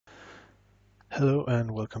Hello and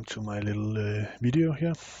welcome to my little video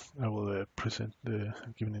here. I will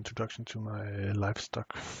give an introduction to my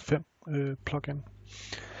LivestockFEM plugin.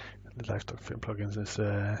 The LivestockFEM plugin is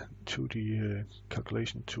a 2D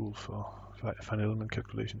calculation tool for finite element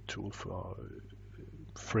calculation tool for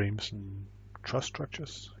frames and truss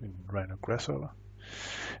structures in Rhino Grasshopper.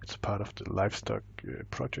 It's a part of the Livestock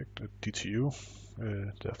project at DTU.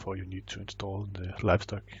 Therefore, you need to install the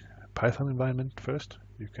Livestock Python environment first.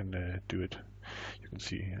 You can do it. You can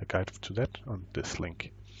see a guide to that on this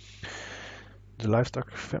link. The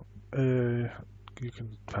LivestockFEM, you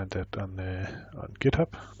can find that on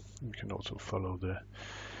GitHub. You can also follow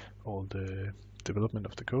all the development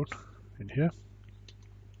of the code in here.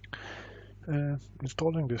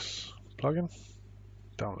 Installing this plugin,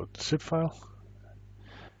 download the zip file,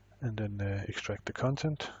 and then extract the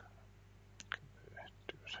content.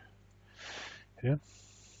 Do it here.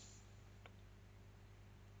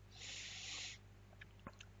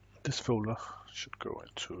 This folder should go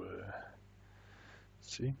into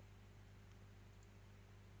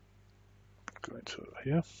go into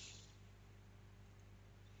here,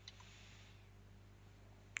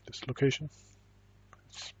 this location.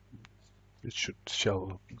 It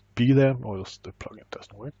shall be there, or else the plugin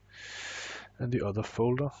doesn't work. And the other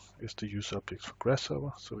folder is the user objects for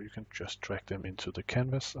Grasshopper, so you can just drag them into the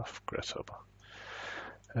canvas of Grasshopper.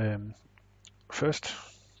 First,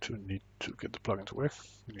 to get the plugin to work,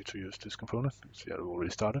 you need to use this component. You see, I've already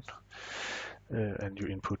started, and you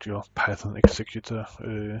input your Python executor,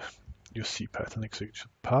 your C Python executor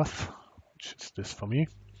path, which is this for me.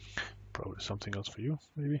 Probably something else for you,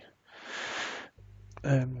 maybe.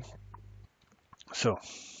 So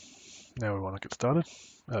now we want to get started.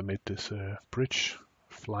 I made this bridge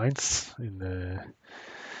of lines in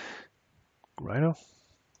Rhino.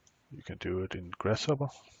 You can do it in Grasshopper.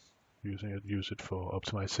 Use it for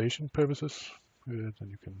optimization purposes. Then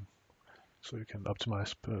you can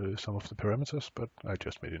optimize some of the parameters, but I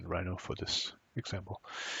just made it in Rhino for this example.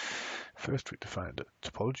 First, we define the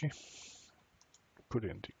topology, put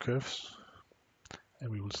in the curves, and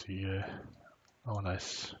we will see our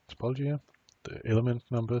nice topology here, the element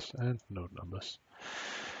numbers and node numbers.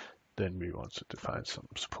 Then we want to define some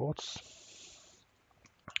supports.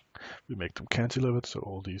 We make them cantilevered, so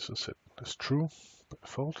all these are set as true by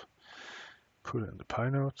default. Put in the pi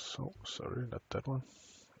nodes. Oh, sorry, not that one.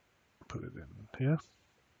 Put it in here.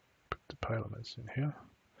 Put the pi elements in here.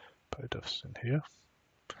 Pi defs in here.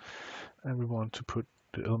 And we want to put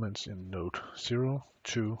the elements in node 0,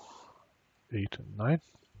 2, 8, and 9.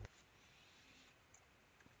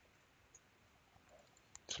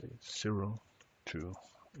 Say 0, 2,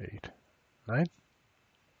 8, 9.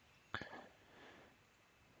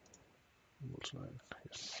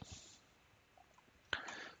 Yes.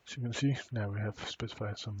 So you can see now we have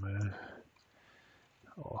specified some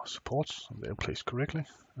our supports, and they're placed correctly,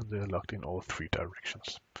 and they're locked in all 3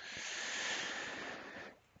 directions.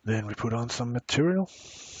 Then we put on some material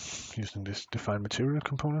using this define material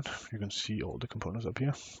component. You can see all the components up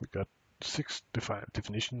here. We got 6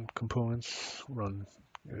 definition components, run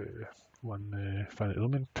one finite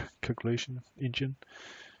element calculation engine,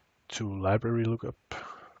 2 library lookup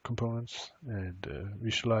components, and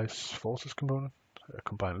visualize forces component, a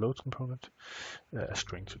combine loads component, a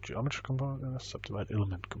string to geometry component, and a subdivide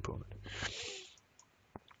element component.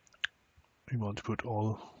 We want to put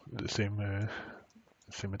all the same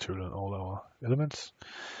material in all our elements.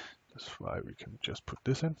 That's why we can just put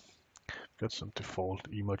this in. We've got some default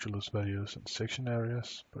e-modulus values and section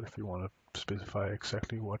areas, but if you want to specify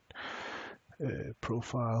exactly what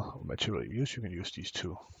profile or material you use, you can use these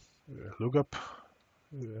 2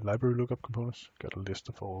 library lookup components. Got a list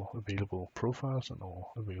of all available profiles and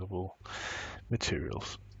all available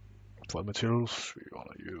materials. For materials, we want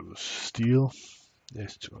to use steel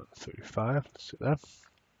S235. Let's see that.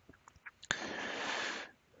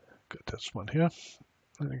 Got this one here,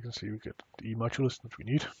 and you can see we get the e-modulus that we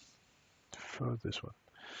need for this one.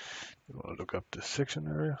 We want to look up the section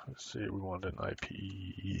area. Let's say we want an IP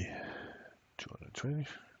 220.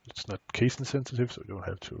 It's not case insensitive, so you don't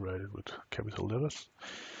have to write it with capital letters.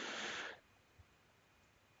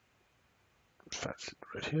 Fancy it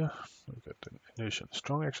right here. We've got the inertial and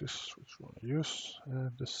strong axis, which we want to use,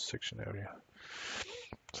 and this section area.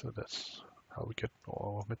 So that's how we get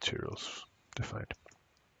all our materials defined.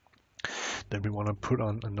 Then we want to put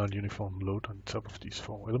on a non-uniform load on top of these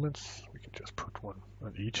 4 elements. We can just put one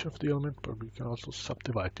on each of the elements, but we can also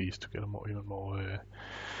subdivide these to get a even more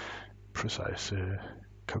precise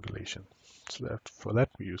calculation. So for that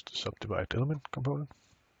we use the subdivide element component.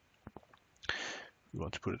 We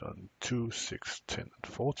want to put it on 2, 6, 10,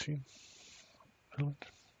 and 14 element.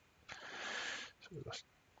 So that's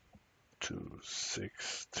 2,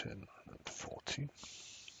 6, 10, and 14.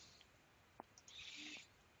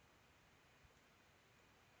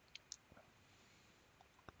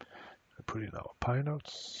 I put in our py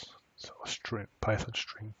nodes. It's our string, Python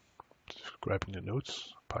string describing the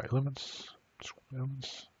nodes, py elements,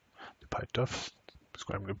 the py def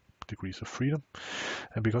describing the degrees of freedom.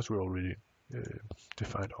 And because we already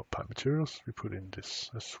defined our py materials, we put in this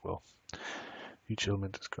as well. Each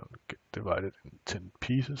element is going to get divided in 10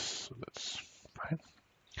 pieces, so that's fine.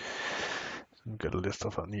 So we get a list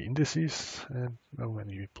of any indices, and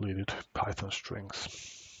manipulated Python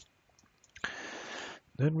strings.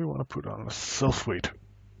 Then we want to put on a self-weight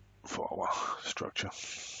for our structure.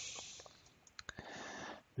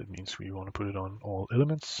 That means we want to put it on all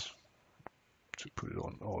elements. To put it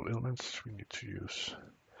on all elements, we need to use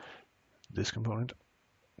this component.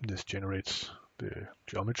 This generates the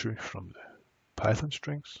geometry from the Python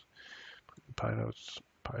strings, py nodes,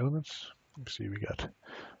 py elements. You see we got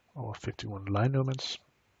our 51 line elements.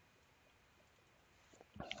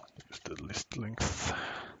 Use the list length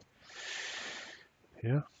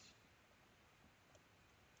here.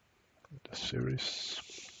 The series.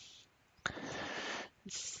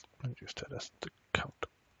 And use that as the count.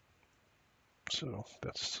 So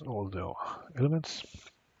that's all the elements.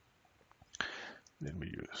 Then we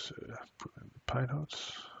use put in the py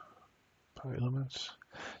nodes, py elements.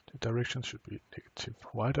 The direction should be negative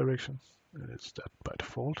y direction, and it's that by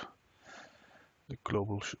default. The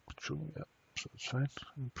global should be true, yeah, so it's fine.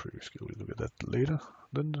 In previous skill we look at that later.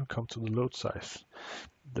 Then we'll come to the load size.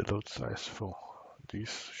 The load size for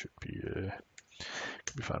these should be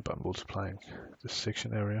can be found by multiplying the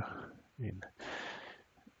section area in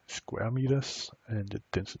square meters and the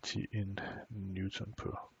density in Newton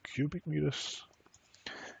per cubic meters,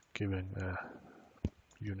 given a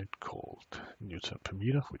unit called Newton per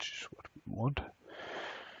meter, which is what we want.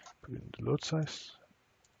 Put in the load size,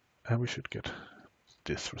 and we should get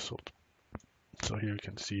this result. So here you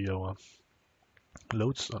can see our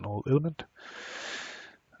loads on all element.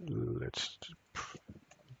 Let's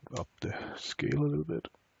up the scale a little bit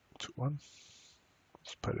to 1.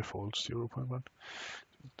 It's by default 0.1.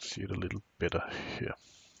 See it a little better here.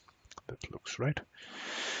 That looks right.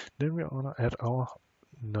 Then we want to add our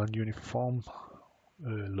non-uniform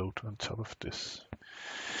load on top of this.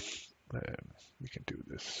 We can do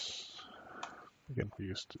this. Again, we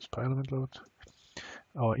use this py element load.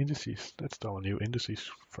 Our indices, that's our new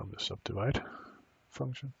indices from the subdivide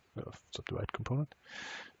function, subdivide component.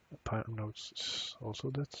 Py nodes is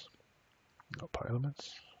also that. Our py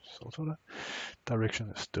elements is also that.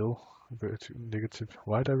 Direction is still negative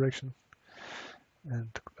y direction, and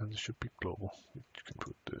it should be global. You can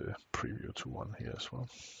put the preview to 1 here as well,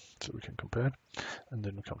 so we can compare. And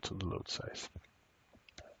then we come to the load size.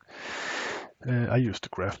 I use the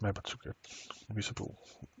graph mapper to get visual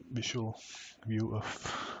view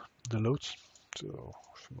of the loads. So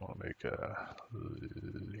if you want to make a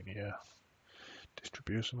linear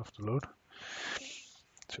distribution of the load,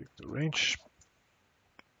 take the range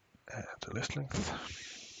and the list length.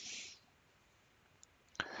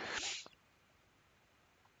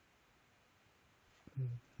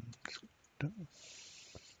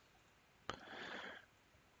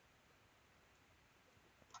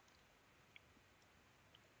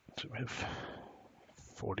 So we have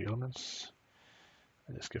 40 elements.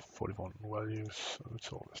 I just give 41 values, so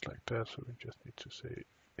it's always like that. So we just need to say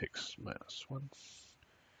x minus 1.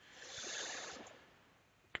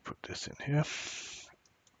 Put this in here.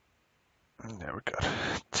 And there we got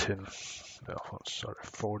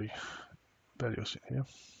 40 values in here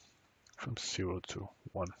from 0 to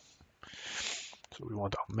 1. So we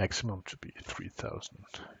want our maximum to be 3000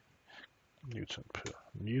 Newton per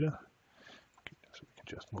meter. Okay, so we can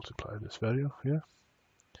just multiply this value here.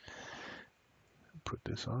 Put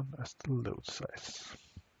this on as the load size.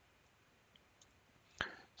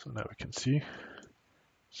 So now we can see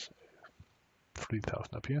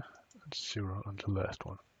 3000 up here and 0 on the last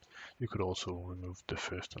one. You could also remove the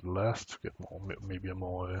first and last to get more, maybe a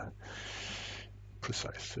more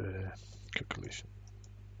precise calculation.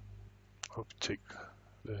 Or take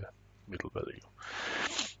the middle value.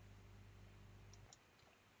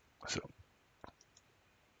 So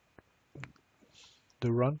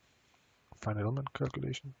the run final element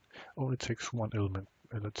calculation only takes one element,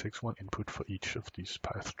 and it takes one input for each of these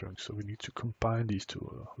path strings. So we need to combine these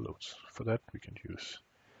two loads. For that, we can use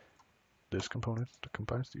this component that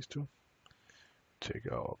combines these two.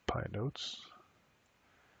 Take our py nodes,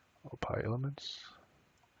 our py elements,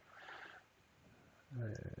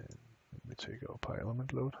 and we take our py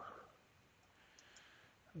element load,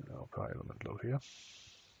 and our py element load here.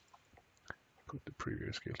 put the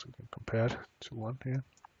previous scale so we can compare it to one here.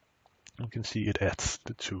 You can see it adds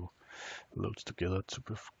the two loads together to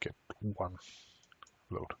get one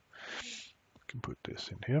load. We can put this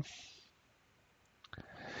in here.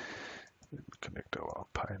 Then we connect our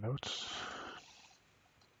Pi nodes.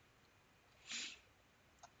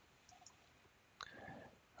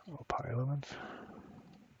 Our Pi element.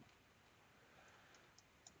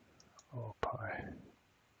 Our Pi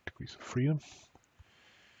degrees of freedom.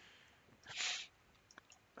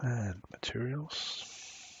 And materials.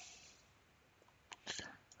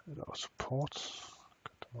 And our supports.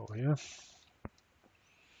 Got them over here.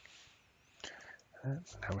 And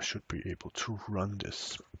now we should be able to run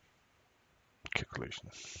this calculation.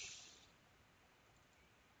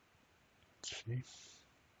 Let's see.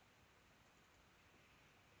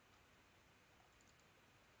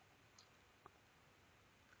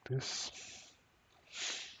 This.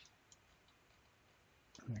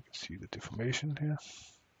 And you can see the deformation here.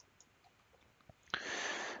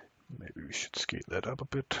 Maybe we should scale that up a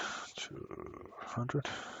bit to 100.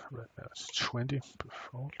 Right now it's 20 per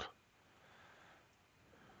default.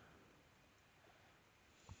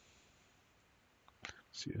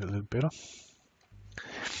 See it a little better.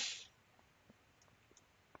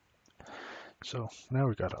 So now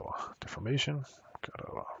we got our deformation, got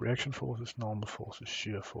our reaction forces, normal forces,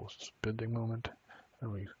 shear forces, bending moment,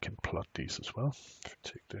 and we can plot these as well. If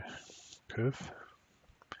we take the curve,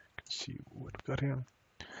 you can see what we got here.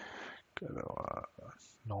 Got our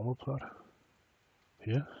normal plot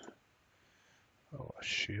here, our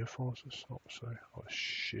shear forces, our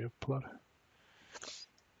shear plot.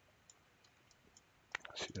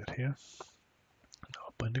 See that here,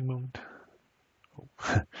 our bending moment,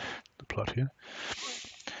 the plot here.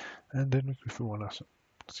 And then if we want to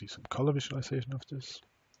see some color visualization of this,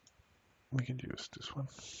 we can use this one.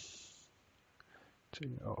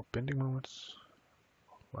 Taking our bending moments,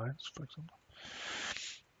 lines for example,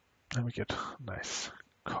 and we get a nice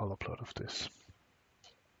color plot of this.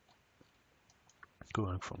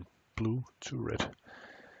 Going from blue to red,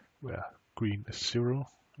 where green is 0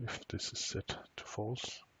 if this is set to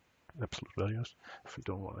false, absolute values. If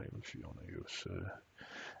you want to use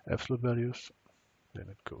absolute values, then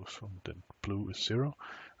it goes from then blue is 0,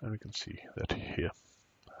 and we can see that here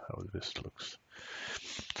how this looks.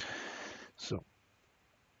 So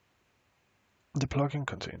the plugin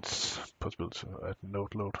contains possibility to add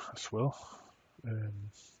node load as well. You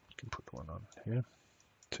can put one on here.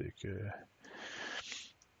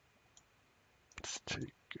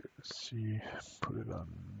 Let's see, put it on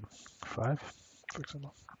 5, for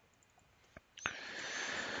example.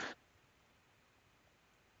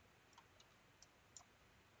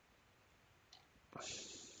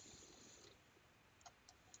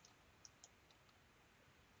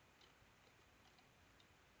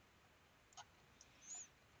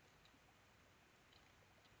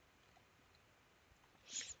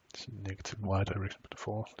 It's a negative y direction by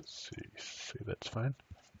default. Let's see, say that's fine.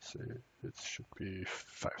 So it should be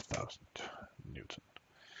 5,000 Newton.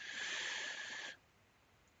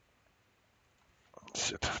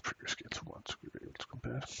 Set previous scale to 1 to be able to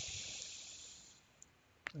compare.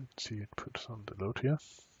 Let's see, it puts on the load here.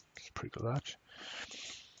 It's pretty large.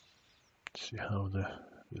 Let's see how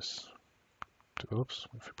this develops.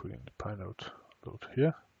 If we put in the Pi node load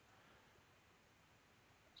here,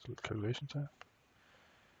 it's a little calculation time.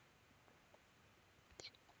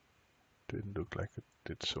 Didn't look like it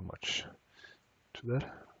did so much to that,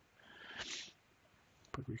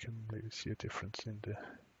 but we can maybe see a difference in the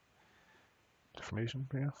deformation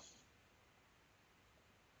here.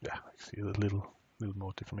 Yeah, I see a little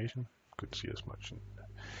more deformation. Couldn't see as much in the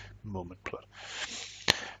moment plot.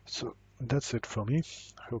 So that's it for me.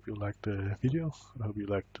 I hope you liked the video. I hope you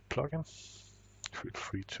liked the plugin. Feel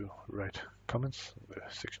free to write comments in the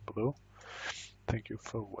section below. Thank you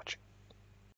for watching.